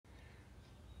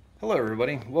Hello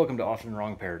everybody, welcome to Often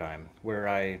Wrong Paradigm, where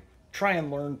I try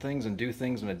and learn things and do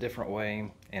things in a different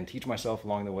way and teach myself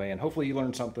along the way, and hopefully you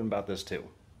learn something about this too.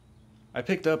 I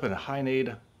picked up a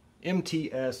Hynade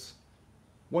MTS155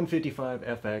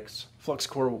 FX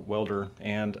flux-core welder,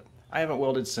 and I haven't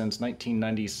welded since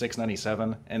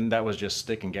 1996-97, and that was just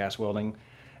stick and gas welding.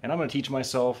 And I'm going to teach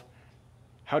myself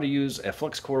how to use a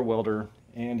flux-core welder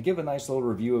and give a nice little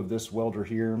review of this welder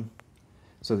here,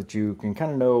 so that you can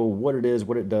kind of know what it is,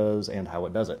 what it does, and how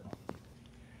it does it.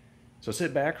 So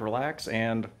sit back, relax,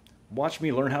 and watch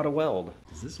me learn how to weld.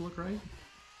 Does this look right?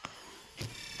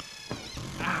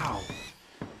 Ow!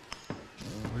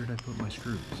 Where did I put my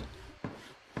screws?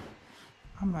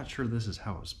 I'm not sure this is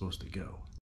how it's supposed to go.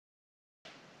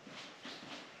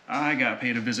 I got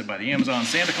paid a visit by the Amazon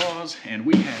Santa Claus, and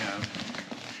we have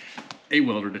a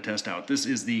welder to test out. This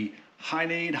is the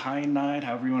Hynade,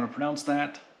 however you want to pronounce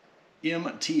that,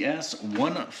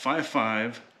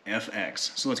 MTS155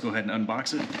 FX. So let's go ahead and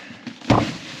unbox it,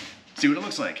 see what it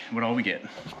looks like, what all we get.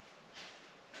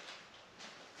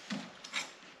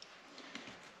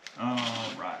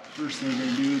 Alright, first thing we're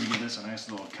going to do is give this a nice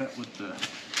little cut with the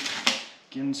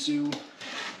Ginsu.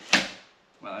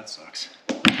 Wow, that sucks.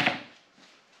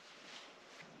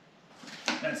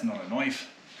 That's not a knife.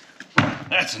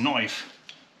 That's a knife.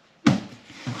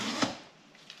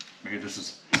 Maybe this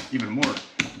is even more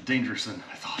dangerous than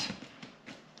I thought.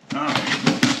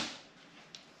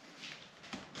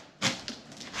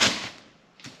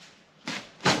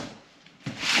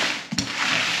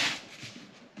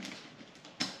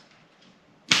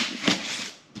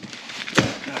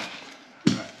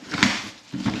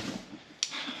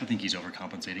 I think he's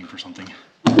overcompensating for something.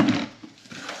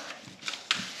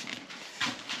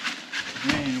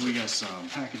 And we got some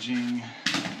packaging.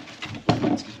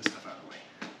 Let's get this stuff out of the way.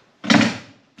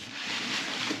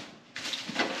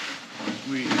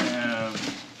 We have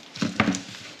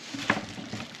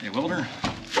a welder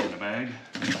in a bag,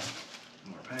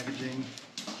 more packaging,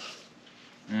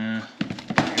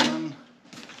 gun,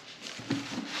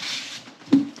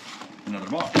 another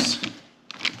box,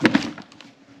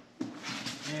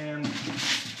 and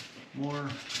more.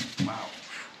 Wow.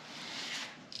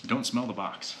 Don't smell the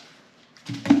box.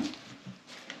 Let's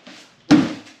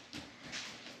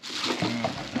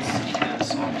set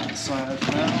this off to the side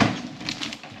for now.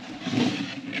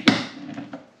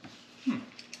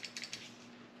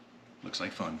 Looks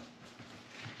like fun.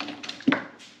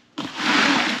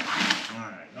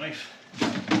 Alright, knife.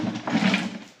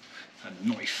 A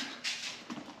knife.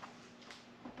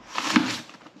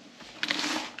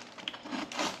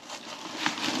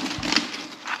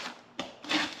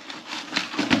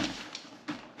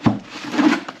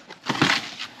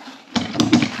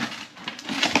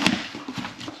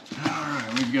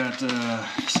 Alright, we've got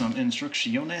some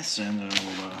instrucciones, and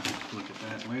we'll look at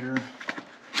that later.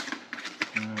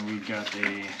 We've got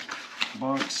a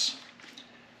box,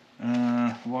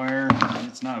 wire.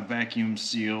 It's not vacuum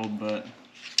sealed, but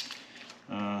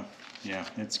yeah,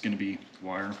 it's going to be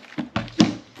wire.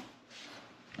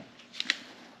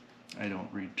 I don't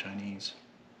read Chinese.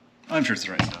 I'm sure it's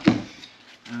the right stuff.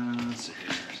 Let's see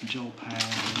here. Gel pad.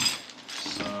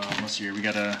 Let's see here. We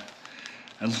got a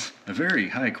very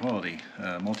high quality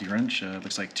multi-wrench.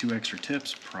 Looks like 2 extra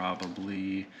tips,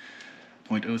 probably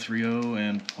 0.030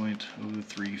 and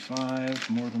 0.035,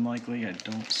 more than likely. I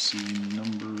don't see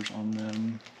numbers on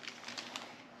them.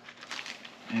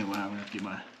 And wow, I'm gonna have to get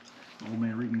my old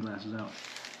man reading glasses out.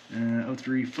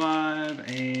 035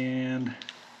 and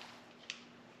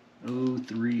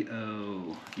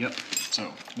 030. Yep,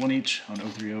 so 1 each on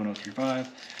 030 and 035,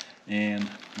 and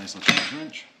nice little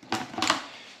wrench.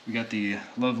 We got the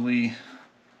lovely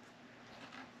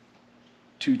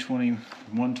 220,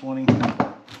 120.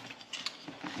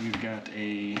 We've got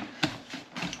a,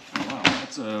 wow,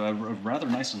 that's a rather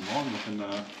nice and long looking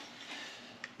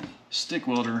stick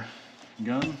welder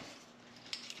gun.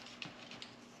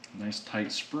 Nice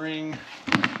tight spring.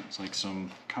 It's like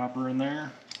some copper in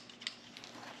there.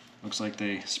 Looks like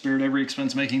they spared every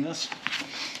expense making this.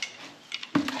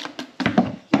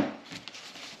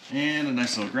 And a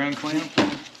nice little ground clamp.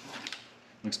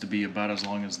 Looks to be about as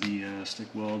long as the stick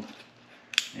weld.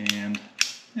 And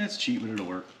it's cheap, but it'll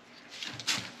work.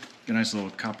 Got a nice little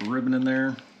copper ribbon in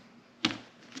there.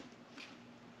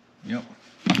 Yep.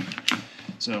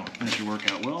 So that should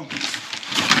work out well.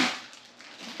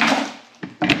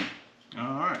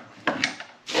 Alright.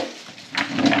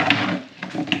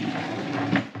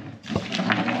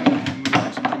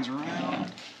 Move some things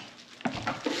around.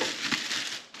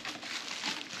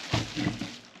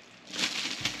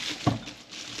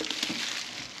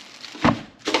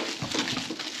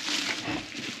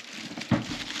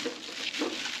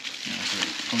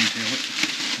 ponytail it.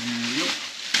 There we go.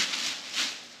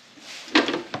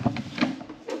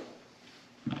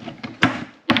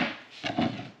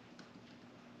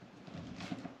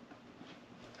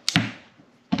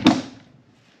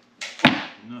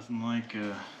 Nothing like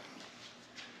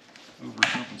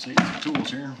overcompensating some tools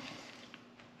here.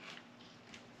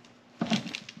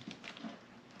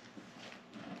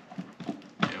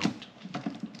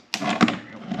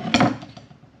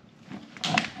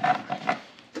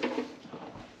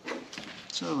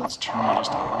 So let's turn it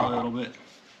just a little bit.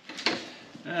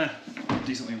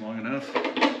 Decently long enough.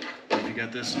 If you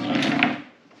got this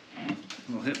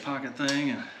little hip pocket thing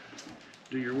and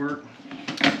do your work,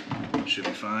 it should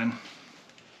be fine.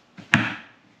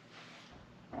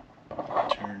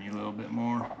 Turn you a little bit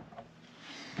more.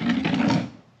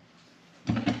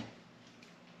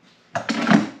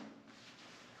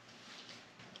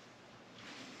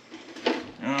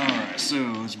 Alright, so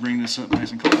let's bring this up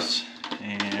nice and close.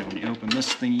 And when you open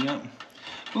this thingy up,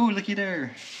 ooh, looky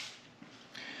there.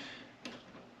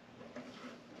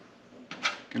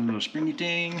 Got a little springy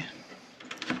thing.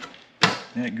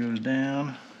 That goes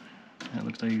down. That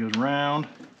looks like it goes around.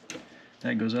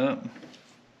 That goes up.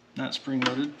 Not spring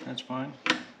loaded, that's fine.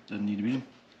 Doesn't need to be.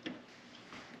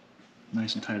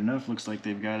 Nice and tight enough. Looks like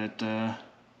they've got it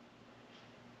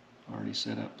already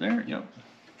set up there. Yep.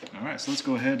 Alright, so let's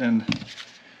go ahead and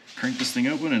crank this thing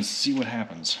open and see what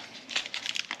happens.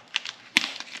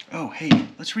 Oh, hey,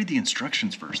 let's read the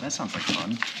instructions first. That sounds like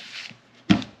fun.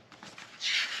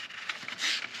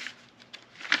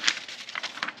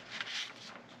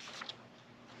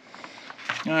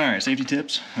 Alright, safety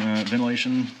tips,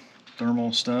 ventilation,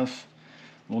 thermal stuff,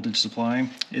 voltage supply.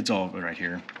 It's all right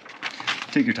here.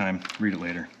 Take your time, read it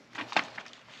later.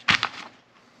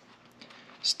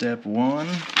 Step 1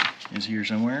 is here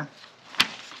somewhere.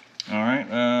 Alright,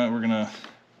 we're going to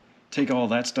take all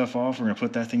that stuff off. We're going to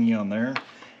put that thingy on there.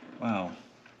 Wow.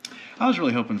 I was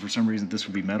really hoping for some reason this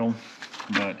would be metal,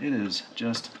 but it is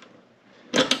just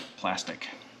plastic.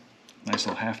 Nice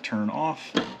little half turn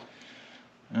off.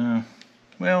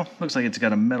 Well, looks like it's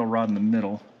got a metal rod in the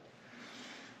middle.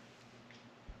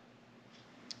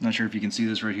 Not sure if you can see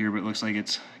this right here, but it looks like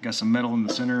it's got some metal in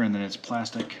the center and then it's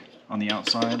plastic on the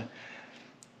outside.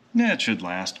 Yeah, it should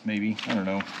last, maybe. I don't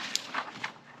know.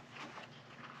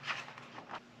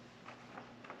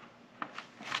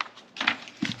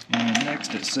 And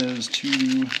next it says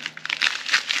to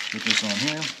put this on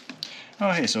here.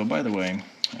 Oh, hey, so by the way,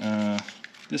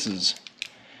 this is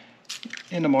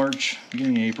end of March,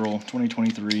 beginning of April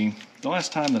 2023. The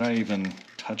last time that I even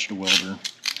touched a welder,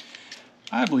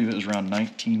 I believe it was around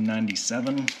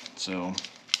 1997, so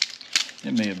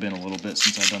it may have been a little bit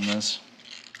since I've done this.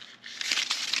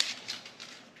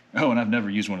 Oh, and I've never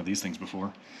used one of these things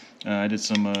before. I did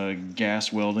some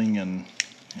gas welding and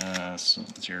so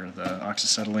it's here, the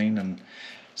oxyacetylene and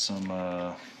some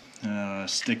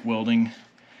stick welding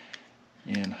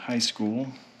in high school,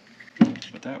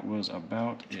 but that was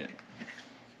about it.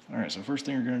 Alright, so first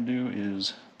thing we're going to do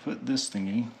is put this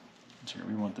thingy, so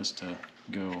we want this to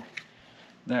go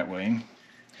that way.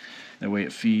 That way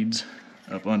it feeds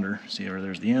up under. See where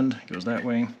there's the end, it goes that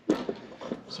way.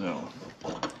 So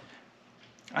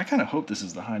I kind of hope this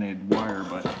is the Hynade wire,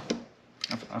 but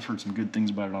I've heard some good things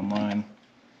about it online.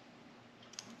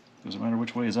 Does it matter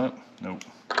which way is up? Nope.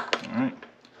 Alright.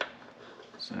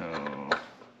 So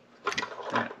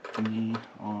put that thingy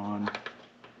on.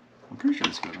 I'm pretty sure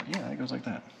this goes on. Yeah, it goes like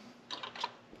that.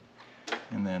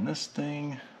 And then this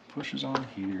thing pushes on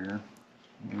here.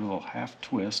 Give it a little half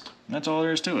twist. And that's all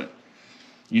there is to it.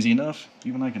 Easy enough.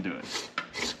 Even I can do it.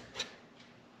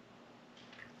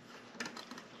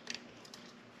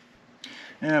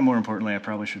 And more importantly, I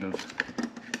probably should have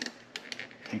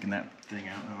taken that thing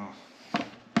out. Oh.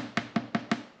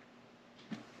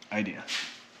 Idea.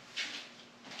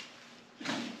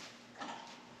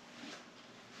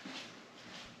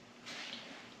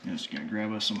 I'm just going to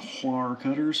grab us some wire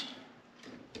cutters.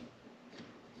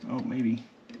 Oh, maybe.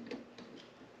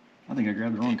 I think I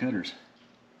grabbed the wrong cutters.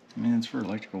 I mean, it's for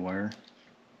electrical wire.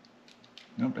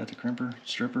 Nope, that's a crimper,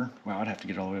 stripper. Wow, I'd have to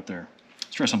get it all the way up there.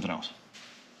 Let's try something else.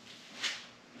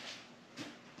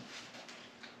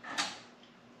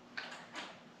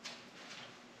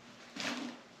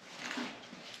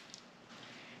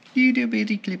 Little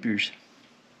bitty clippers.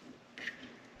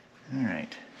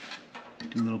 Alright.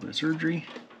 Do a little bit of surgery.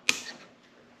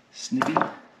 Snippy.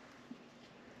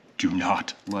 Do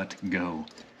not let go.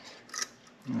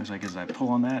 Looks like as I pull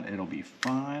on that, it'll be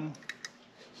fine.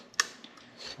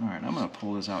 Alright, I'm going to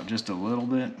pull this out just a little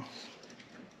bit.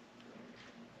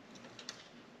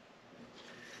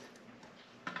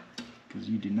 Because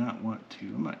you do not want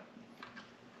to.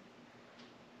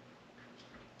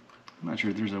 I'm not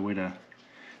sure if there's a way to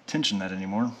tension that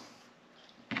anymore,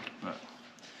 but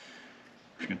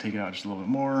I'm just going to take it out just a little bit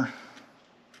more,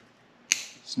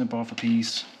 snip off a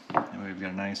piece, that way we've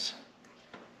got a nice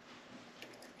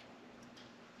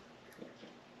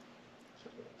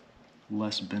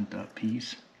less bent up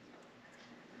piece.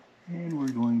 And we're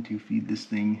going to feed this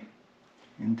thing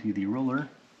into the roller.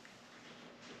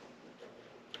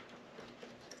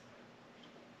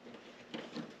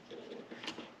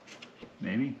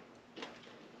 Maybe.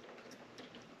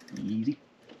 Easy.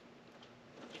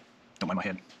 Don't mind my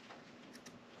head.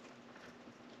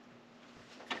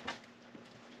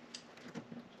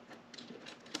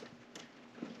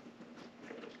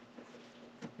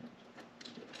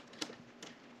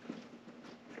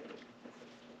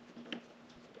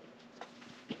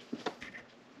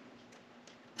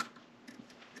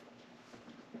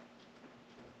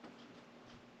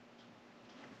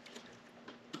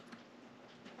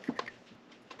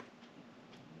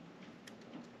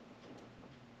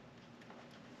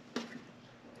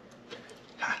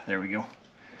 There we go.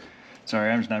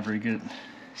 Sorry, I'm just not very good at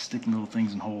sticking little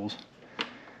things in holes.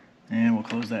 And we'll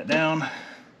close that down.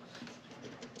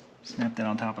 Snap that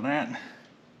on top of that.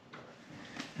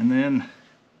 And then,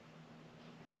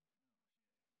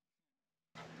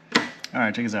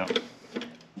 alright, check this out.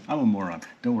 I'm a moron.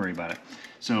 Don't worry about it.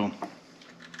 So,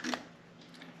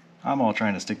 I'm all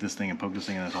trying to stick this thing and poke this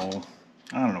thing in this hole.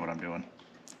 I don't know what I'm doing.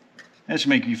 That should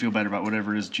make you feel better about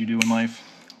whatever it is that you do in life,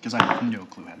 because I have no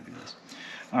clue how to do this.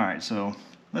 Alright, so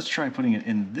let's try putting it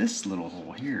in this little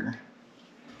hole here.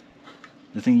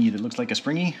 The thingy that looks like a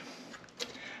springy.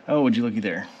 Oh, would you looky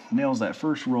there. Nails that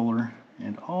first roller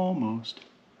and almost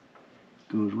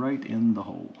goes right in the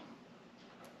hole.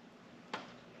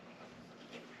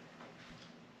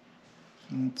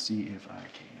 Let's see if I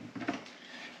can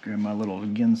grab my little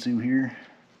Ginsu here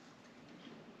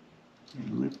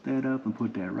and lift that up and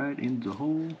put that right into the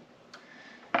hole.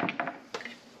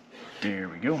 There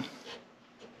we go.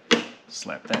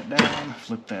 Slap that down,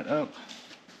 flip that up.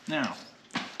 Now,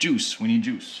 juice, we need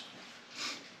juice.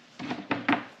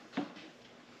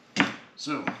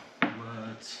 So,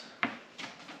 let's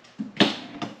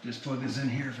just plug this in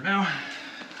here for now.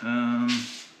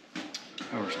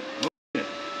 Power supply. Oh, shit.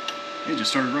 It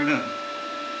just started right up.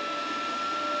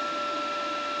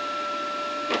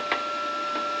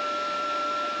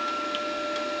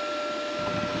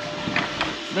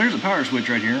 There's a power switch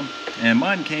right here, and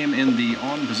mine came in the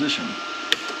on position.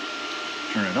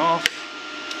 Turn it off,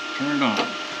 turn it on.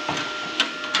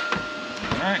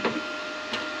 Alright.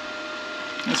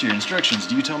 That's your instructions.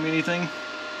 Do you tell me anything?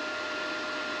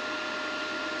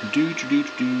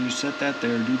 Set that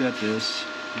there, do that this.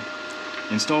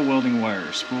 Install welding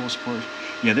wires, spool support.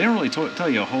 Yeah, they don't really tell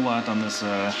you a whole lot on this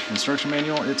instruction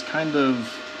manual. It's kind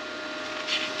of,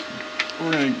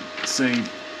 we're going to say,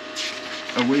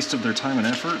 a waste of their time and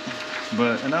effort,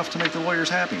 but enough to make the lawyers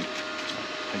happy.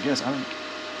 I guess, I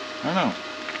don't know.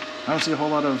 I don't see a whole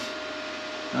lot of,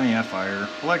 oh yeah, fire.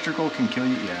 Electrical can kill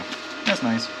you, yeah. That's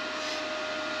nice.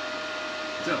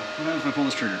 So, what happens if I pull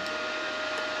this trigger?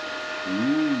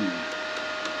 Ooh.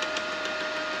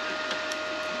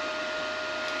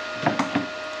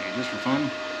 Okay, just for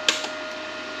fun,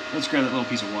 let's grab that little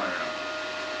piece of wire out.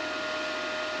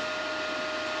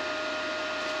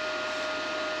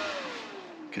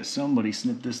 Because somebody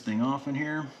snipped this thing off in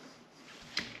here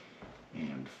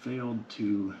and failed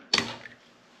to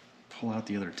pull out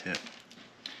the other tip.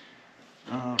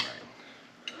 Alright.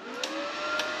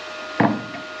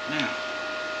 Now,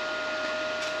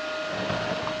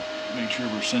 make sure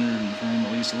we're centered in the frame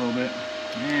at least a little bit.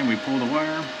 And we pull the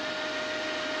wire,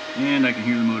 and I can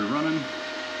hear the motor running.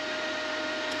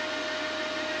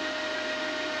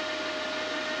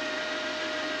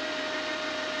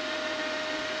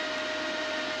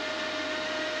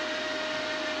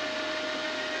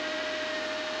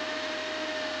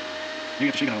 You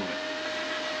got to shake it out a little bit.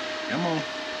 Come on.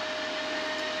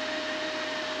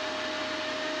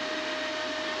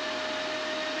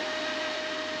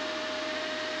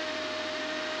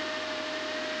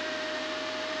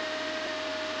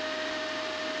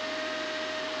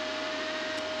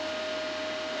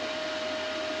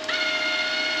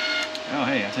 Oh,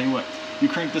 hey, I tell you what. You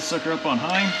crank this sucker up on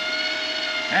high,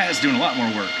 that's doing a lot more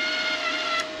work.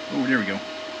 Oh, there we go.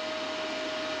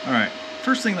 All right.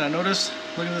 First thing that I noticed,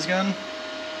 looking at this gun,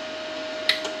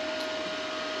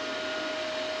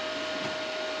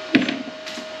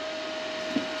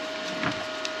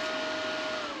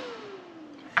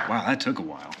 wow, that took a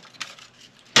while.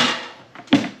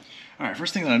 Alright,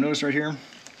 first thing that I noticed right here,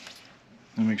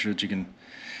 let me make sure that you can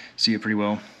see it pretty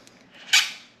well.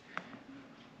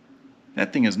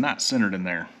 That thing is not centered in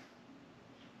there.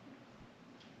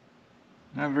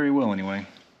 Not very well anyway.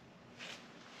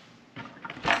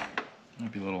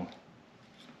 Might be a little.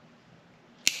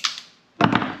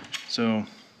 So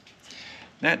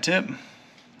that tip,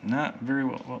 not very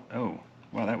well. Oh,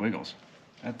 wow, that wiggles.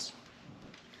 That's.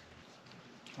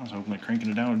 I was hoping that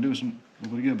cranking it down would do some a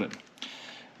little bit good, but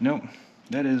nope.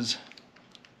 That is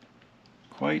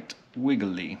quite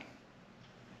wiggly.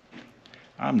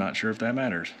 I'm not sure if that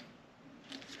matters,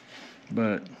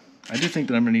 but I do think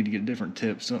that I'm gonna need to get a different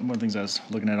tip. So one of the things I was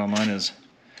looking at online is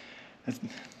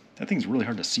that thing's really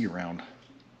hard to see around.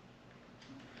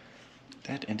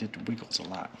 That and it wiggles a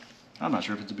lot. I'm not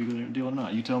sure if it's a big deal or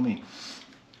not. You tell me.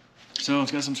 So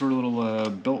it's got some sort of little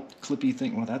belt clippy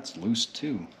thing. Well, that's loose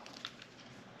too.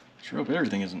 Sure hope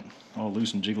everything isn't all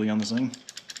loose and jiggly on this thing.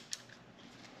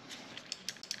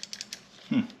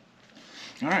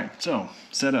 All right, so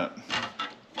set up.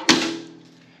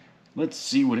 Let's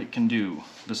see what it can do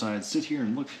besides sit here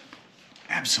and look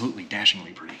absolutely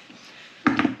dashingly pretty.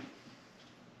 And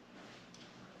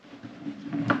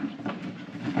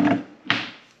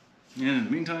in the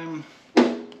meantime,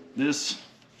 this,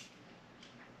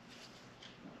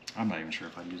 I'm not even sure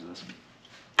if I'd use this.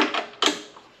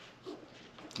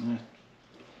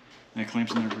 That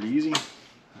clamps in there pretty easy.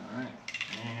 All right,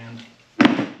 and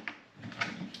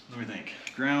what do we think?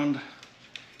 Ground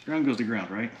goes to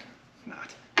ground, right?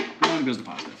 Not. Ground goes to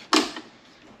positive.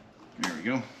 There we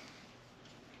go.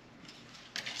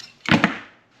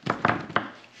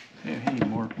 Hey,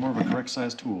 more of a correct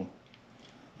size tool.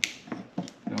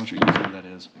 How much easier that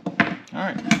is. All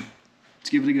right, let's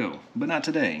give it a go, but not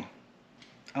today.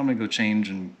 I'm gonna go change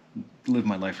and live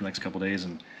my life for the next couple days,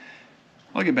 and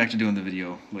I'll get back to doing the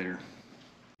video later.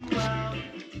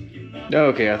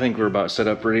 Okay, I think we're about set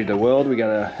up, ready to weld. We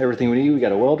got everything we need. We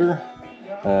got a welder,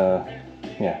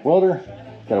 welder,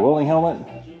 got a welding helmet,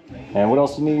 and what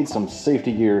else you need? Some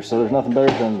safety gear. So there's nothing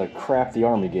better than the crap the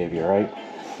Army gave you, right?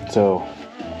 So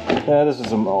this is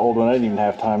some old one. I didn't even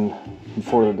have time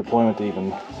before the deployment to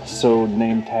even sew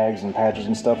name tags and patches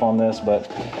and stuff on this, but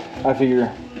I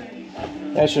figure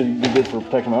that should be good for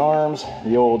protecting my arms.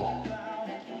 The old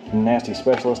nasty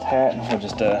specialist hat. I'll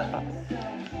just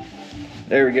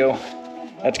there we go.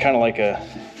 That's kind of like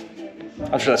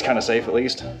I'm sure that's kind of safe at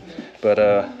least, but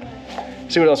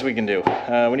see what else we can do.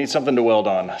 We need something to weld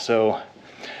on. So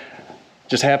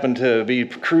just happened to be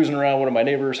cruising around one of my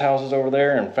neighbor's houses over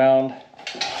there and found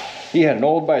he had an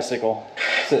old bicycle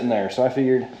sitting there. So I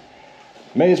figured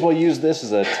may as well use this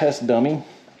as a test dummy.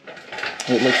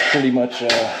 It looks pretty much,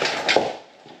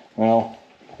 well,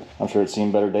 I'm sure it's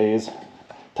seen better days.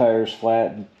 Tires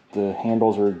flat, the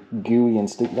handles are gooey and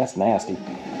sticky. That's nasty.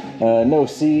 No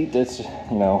seat, it's,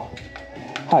 you know,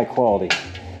 high quality.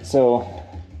 So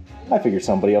I figured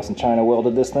somebody else in China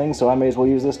welded this thing, so I may as well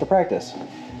use this to practice.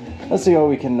 Let's see what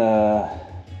we can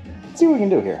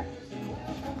do here.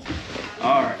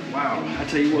 All right, wow, I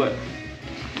tell you what,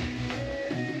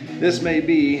 this may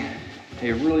be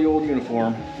a really old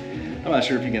uniform. I'm not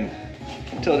sure if you can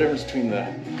tell the difference between the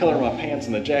color of my pants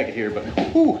and the jacket here, but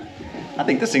whew, I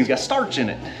think this thing's got starch in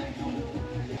it.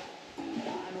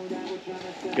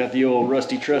 Got the old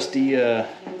rusty trusty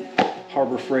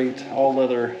Harbor Freight all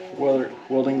leather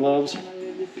welding gloves.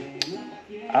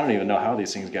 I don't even know how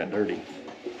these things got dirty.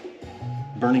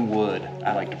 Burning wood.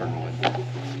 I like to burn wood.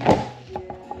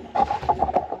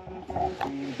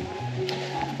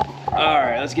 All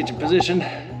right, let's get you positioned.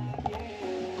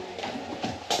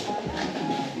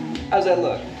 How's that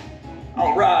look?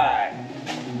 All right.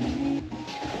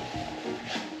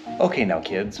 Okay now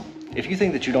kids, if you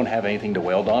think that you don't have anything to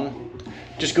weld on,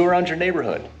 just go around your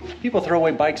neighborhood. People throw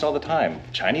away bikes all the time.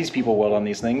 Chinese people weld on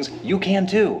these things. You can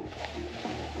too.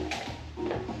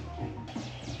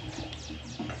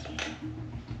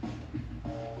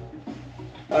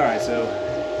 All right, so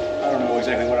I don't know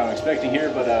exactly what I'm expecting here,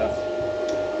 but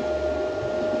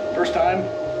first time,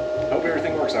 hope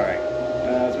everything works all right.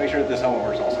 Let's make sure that this helmet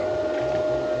works also.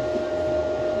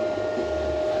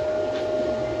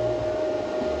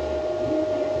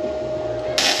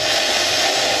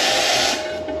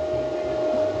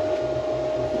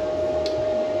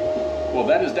 Well,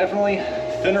 that is definitely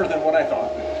thinner than what I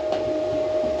thought.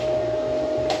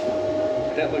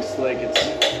 That looks like it's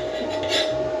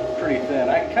pretty thin.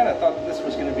 I kind of thought that this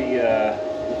was going to be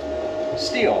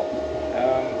steel. I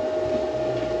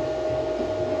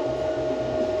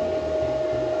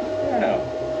don't know.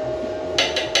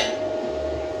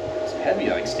 It's heavy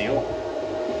like steel.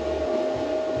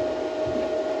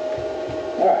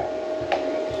 All right,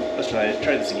 let's try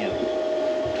this again.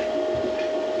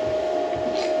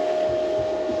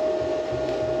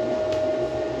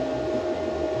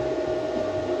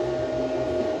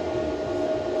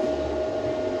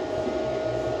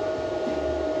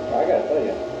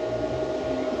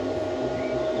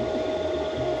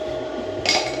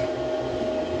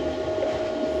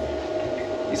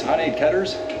 Hynade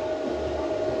cutters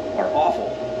are awful.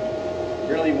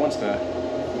 Barely wants to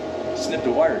snip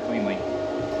the wire cleanly.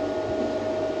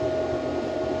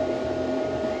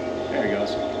 There he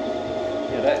goes.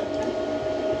 Yeah,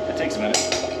 that takes a minute.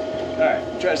 Alright,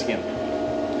 try this again.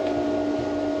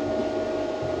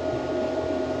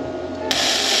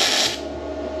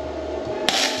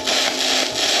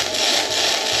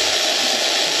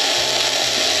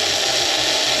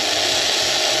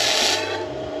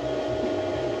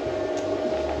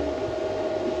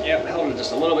 Yep, held it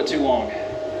just a little bit too long.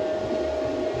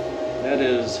 That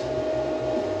is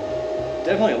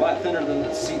definitely a lot thinner than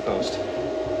the seat post.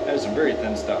 That is some very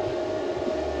thin stuff.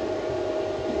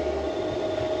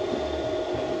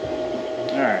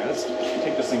 Alright, let's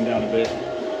take this thing down a bit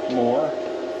more.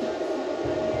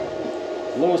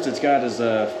 The lowest it's got is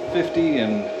 50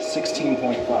 and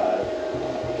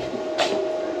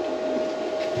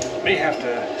 16.5. May have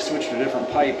to switch to a different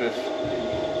pipe if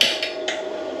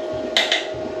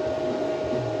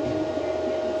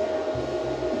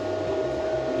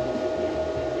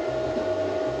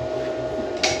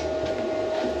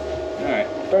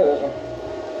try this one.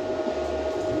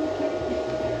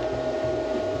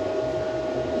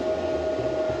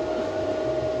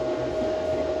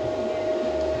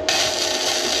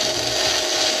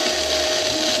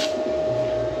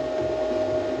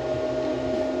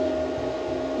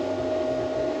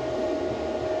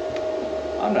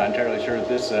 I'm not entirely sure that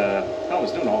this how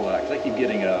it's doing all that, because I keep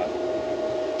getting a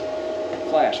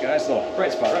flash, guys. Little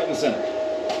bright spot right in the center.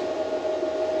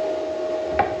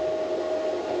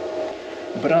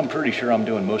 But I'm pretty sure I'm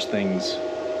doing most things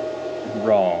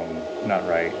wrong, not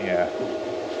right, yeah.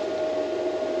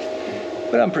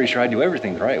 But I'm pretty sure I do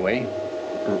everything the right way,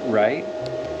 right?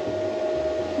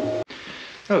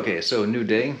 Okay, so new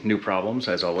day, new problems,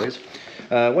 as always.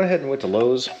 Went ahead and went to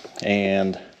Lowe's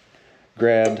and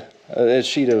grabbed a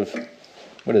sheet of,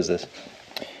 what is this?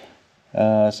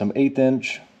 Some 1/8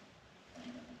 inch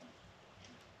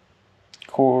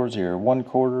cores here,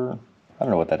 1/4. I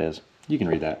don't know what that is. You can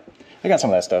read that. I got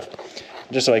some of that stuff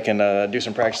just so I can do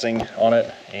some practicing on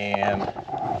it and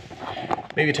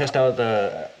maybe test out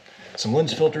some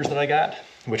lens filters that I got,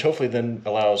 which hopefully then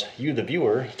allows you, the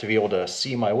viewer, to be able to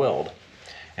see my weld.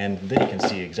 And then you can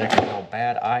see exactly how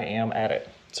bad I am at it.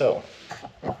 So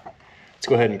let's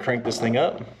go ahead and crank this thing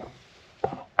up.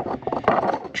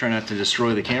 Try not to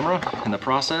destroy the camera in the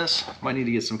process. Might need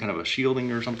to get some kind of a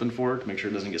shielding or something for it to make sure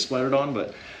it doesn't get splattered on,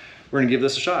 but we're gonna give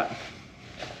this a shot.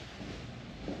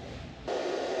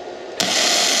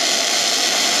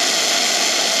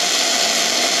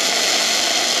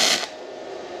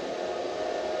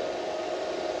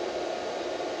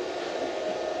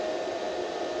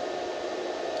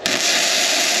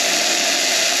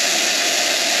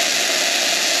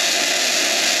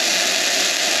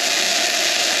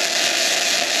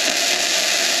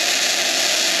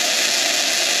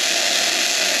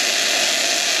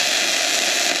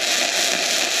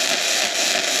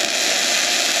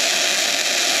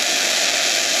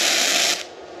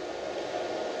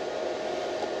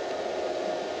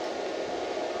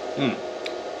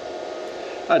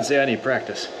 I'd say I need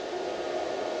practice.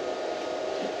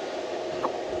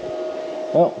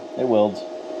 Well, it welds.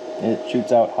 It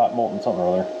shoots out hot molten something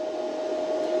or other.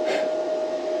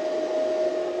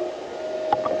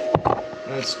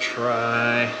 Let's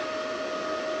try.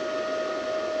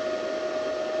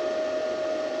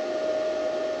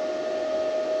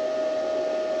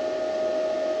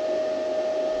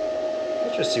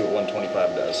 Let's just see what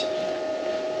 125 does.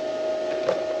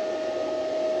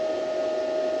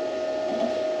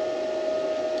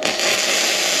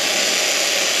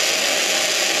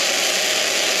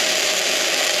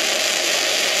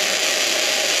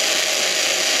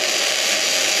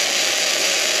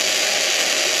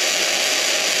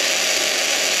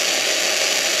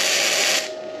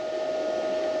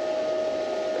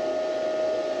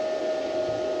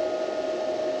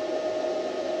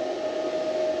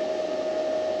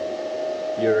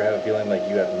 You ever have a feeling like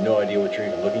you have no idea what you're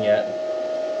even looking at?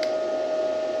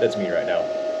 That's me right now.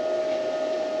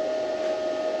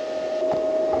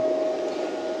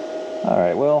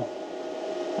 Alright, well,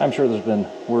 I'm sure there's been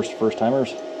worse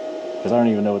first-timers, because I don't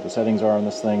even know what the settings are on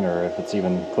this thing, or if it's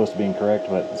even close to being correct,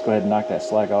 but let's go ahead and knock that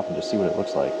slag off and just see what it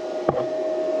looks like.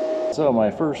 So my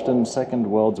first and second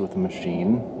welds with the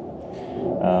machine,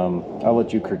 I'll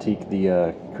let you critique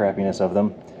the crappiness of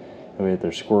them.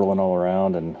 They're squirreling all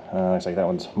around, and looks like that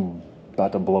one's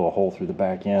about to blow a hole through the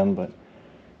back end, but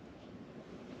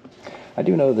I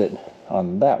do know that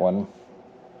on that one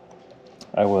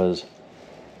I was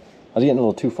getting a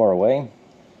little too far away.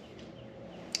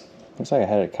 Looks like I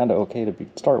had it kind of okay to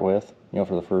start with, you know,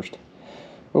 for the first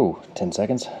oh, 10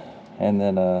 seconds, and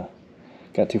then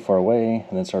got too far away,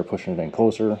 and then started pushing it in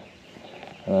closer.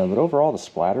 But overall, the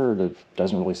splatter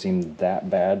doesn't really seem that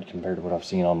bad compared to what I've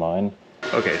seen online.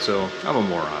 Okay, so I'm a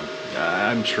moron.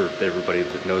 I'm sure everybody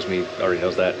that knows me already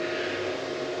knows that.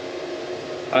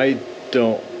 I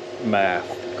don't math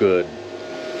good,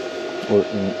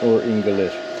 or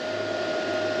English.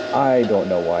 I don't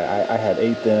know why. I had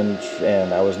 1/8 inch,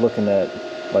 and I was looking at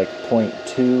like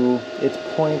 0.2. It's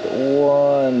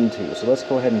 0.12. So let's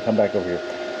go ahead and come back over here.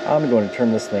 I'm going to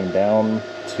turn this thing down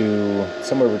to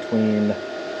somewhere between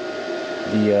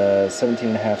the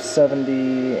 17.5,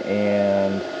 70,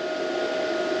 and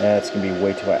that's going to be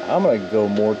way too high. I'm going to go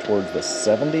more towards the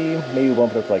 70, maybe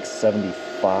bump it up to like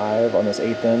 75 on this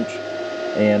 1/8 inch,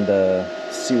 and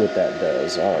see what that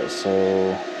does. Alright,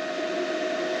 so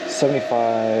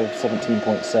 75,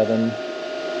 17.7,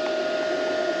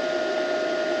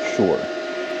 sure,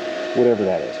 whatever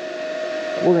that is.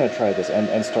 We're going to try this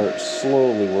and start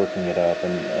slowly working it up,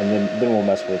 and then we'll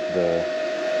mess with the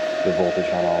voltage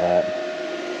on all that.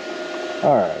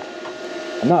 Alright,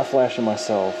 I'm not flashing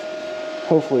myself.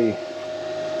 Hopefully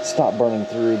stop burning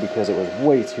through because it was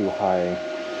way too high.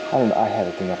 I don't know, I had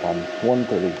the thing up on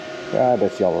 130. I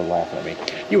bet y'all were laughing at me.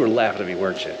 You were laughing at me,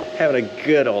 weren't you? Having a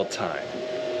good old time.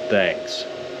 Thanks.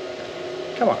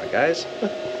 Come on, guys.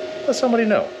 Let somebody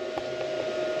know.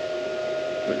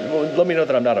 Let me know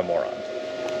that I'm not a moron.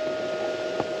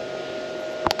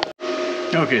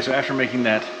 Okay, so after making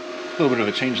that little bit of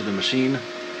a change to the machine,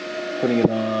 putting it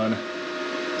on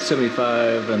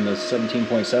 75 and the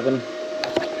 17.7,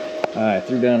 I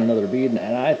threw down another bead,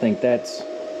 and I think that's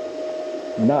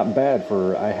not bad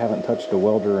for, I haven't touched a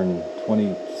welder in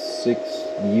 26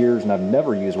 years, and I've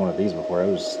never used one of these before. I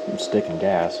was stick and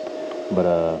gas, but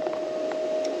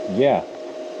yeah,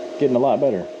 getting a lot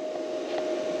better.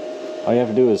 All you have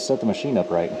to do is set the machine up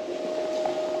right,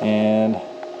 and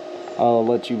I'll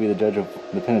let you be the judge of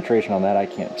the penetration on that. I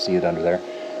can't see it under there,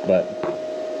 but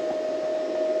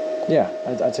yeah,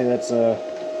 I'd say that's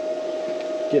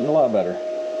getting a lot better.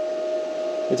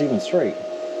 It's even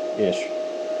straight-ish.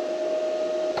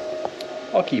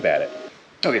 I'll keep at it.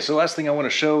 Okay, so the last thing I want to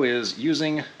show is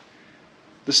using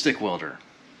the stick welder.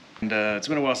 And it's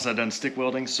been a while since I've done stick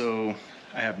welding, so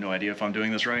I have no idea if I'm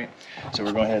doing this right. So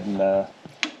we're going to go ahead and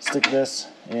stick this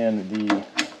in the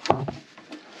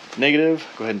negative.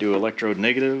 Go ahead and do electrode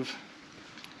negative.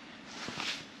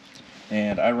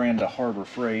 And I ran to Harbor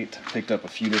Freight, picked up a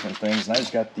few different things, and I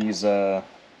just got these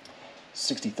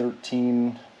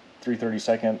 6013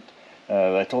 3/32.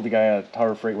 I told the guy at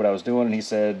Harbor Freight what I was doing, and he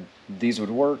said these would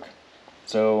work.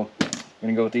 So I'm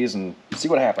gonna go with these and see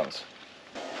what happens.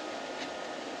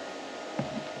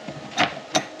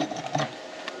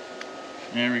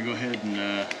 And we go ahead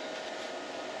and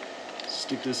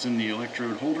stick this in the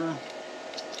electrode holder.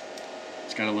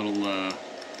 It's got a little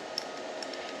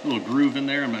groove in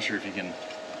there. I'm not sure if you can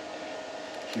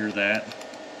hear that.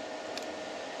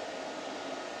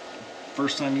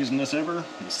 First time using this ever.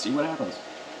 Let's see what happens.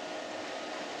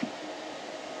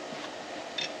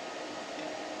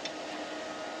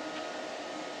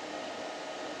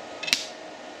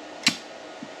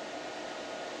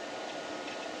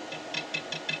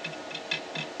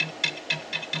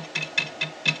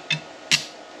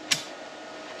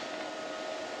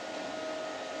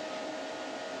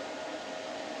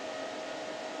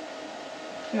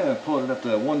 Yeah, pull it up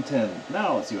to 110.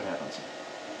 Now let's see what happens.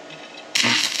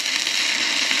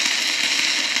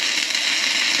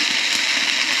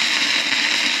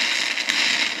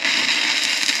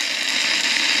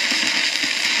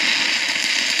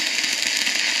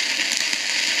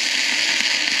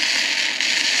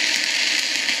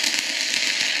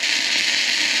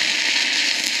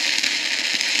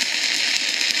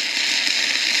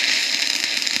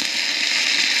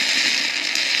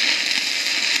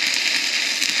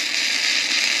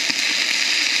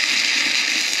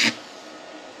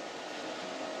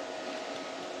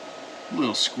 A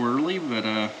little squirrely, but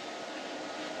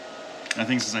I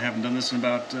think since I haven't done this in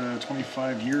about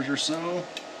 25 years or so,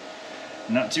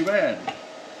 not too bad.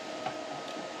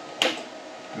 Go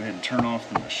ahead and turn off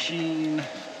the machine,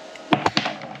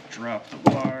 drop the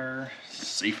bar,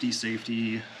 safety,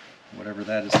 safety, whatever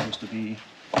that is supposed to be.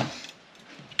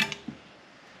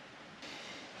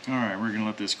 Alright, we're going to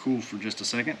let this cool for just a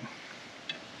second.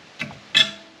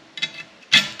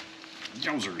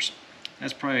 Yowzers.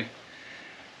 That's probably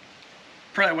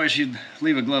why you should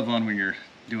leave a glove on when you're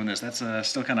doing this. That's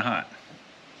still kind of hot.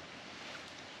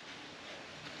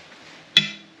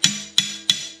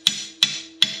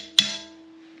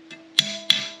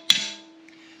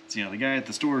 So yeah, the guy at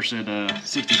the store said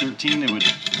 6013, the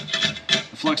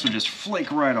flux would just flake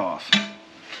right off.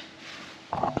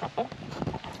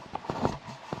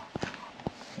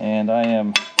 and I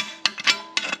am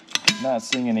not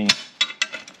seeing any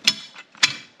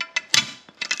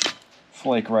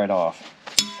flake right off.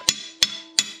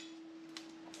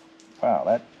 Wow,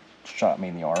 that shot me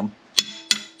in the arm.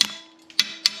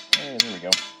 Hey, there we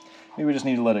go. Maybe we just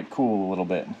need to let it cool a little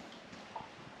bit.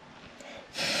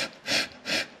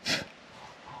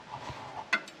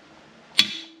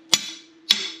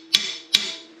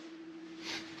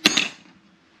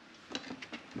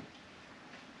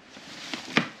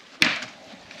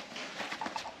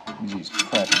 Use these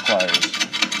crappy pliers.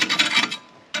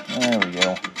 There we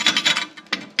go.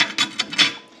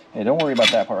 Hey, don't worry about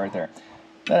that part right there.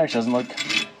 That actually doesn't look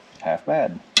half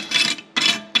bad.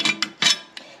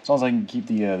 As long as I can keep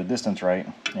the distance right,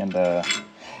 and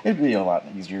it'd be a lot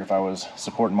easier if I was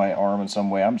supporting my arm in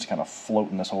some way. I'm just kind of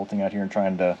floating this whole thing out here and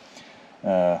trying to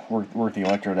work the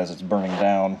electrode as it's burning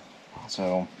down.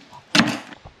 So,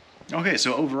 okay,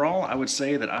 so overall, I would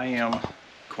say that I am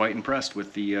quite impressed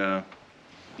with the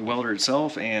welder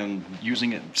itself and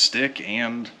using it stick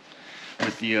and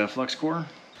with the flux-core.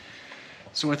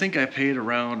 So I think I paid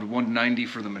around $190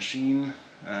 for the machine,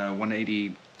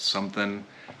 $180 something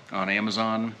on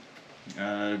Amazon.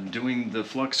 Doing the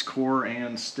flux-core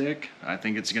and stick, I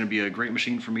think it's going to be a great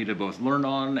machine for me to both learn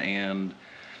on and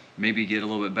maybe get a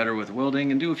little bit better with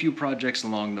welding and do a few projects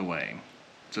along the way.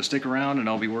 So stick around and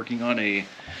I'll be working on a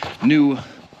new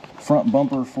front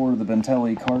bumper for the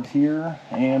Bentelli cart here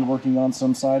and working on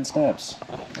some side steps.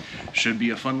 Should be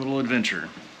a fun little adventure.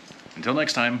 Until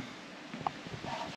next time.